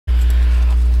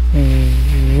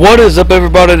What is up,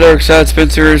 everybody? Darkside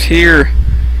Spencer is here,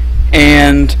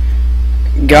 and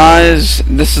guys,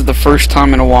 this is the first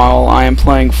time in a while I am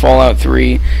playing Fallout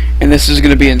 3, and this is going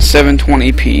to be in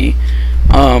 720p,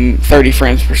 30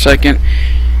 frames per second,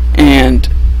 and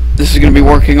this is going to be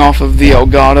working off of the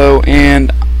Elgato,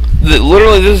 and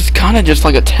literally this is kind of just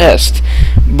like a test,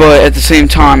 but at the same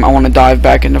time I want to dive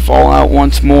back into Fallout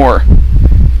once more.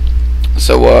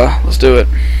 So let's do it.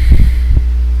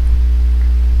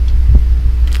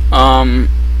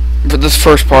 For this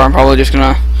first part, I'm probably just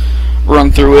gonna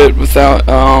run through it without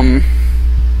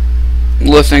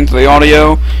listening to the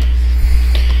audio.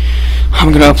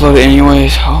 I'm gonna upload it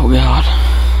anyways. Oh god,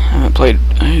 I haven't played.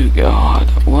 Oh god,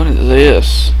 what is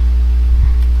this?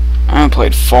 I haven't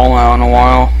played Fallout in a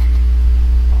while.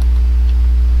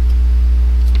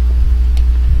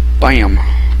 Bam,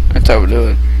 that's how we do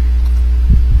it.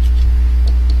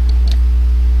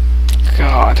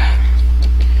 God,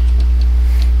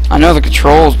 I know the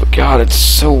controls, but god, it's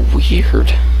so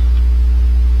weird.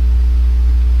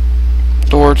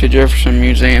 Door to Jefferson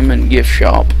Museum and Gift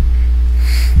Shop.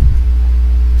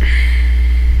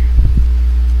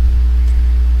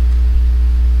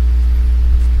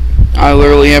 I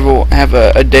literally have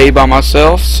a day by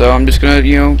myself, so I'm just gonna,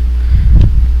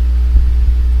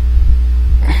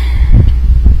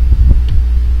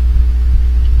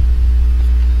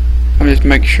 I'm just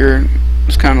making sure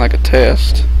it's kind of like a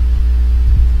test.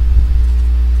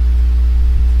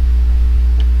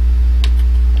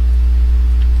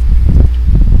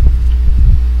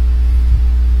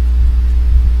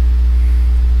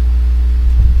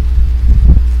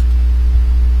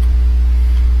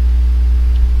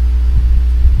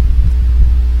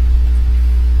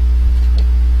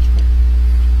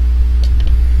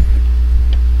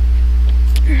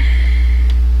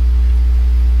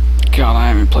 God, I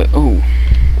haven't played. Oh,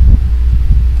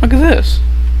 look at this.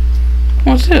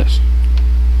 What's this?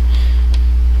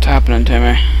 What's happening to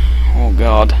me? Oh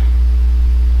God.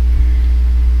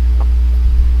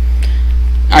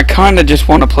 I kind of just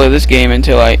want to play this game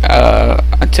until I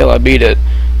beat it,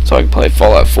 so I can play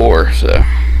Fallout 4. So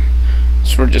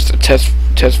it's sort of just a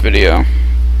test video.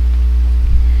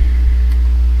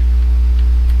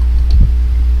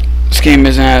 This game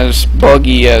isn't as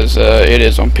buggy as it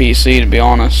is on PC, to be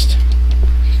honest.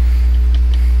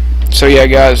 So yeah,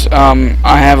 guys,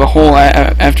 I have a whole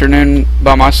afternoon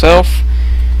by myself,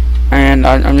 and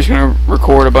I'm just gonna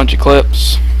record a bunch of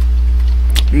clips,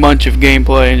 a bunch of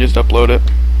gameplay, and just upload it.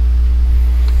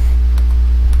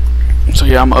 So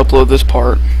yeah, I'm gonna upload this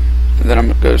part, and then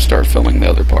I'm gonna start filming the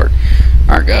other part.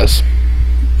 Alright guys,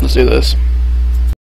 let's do this.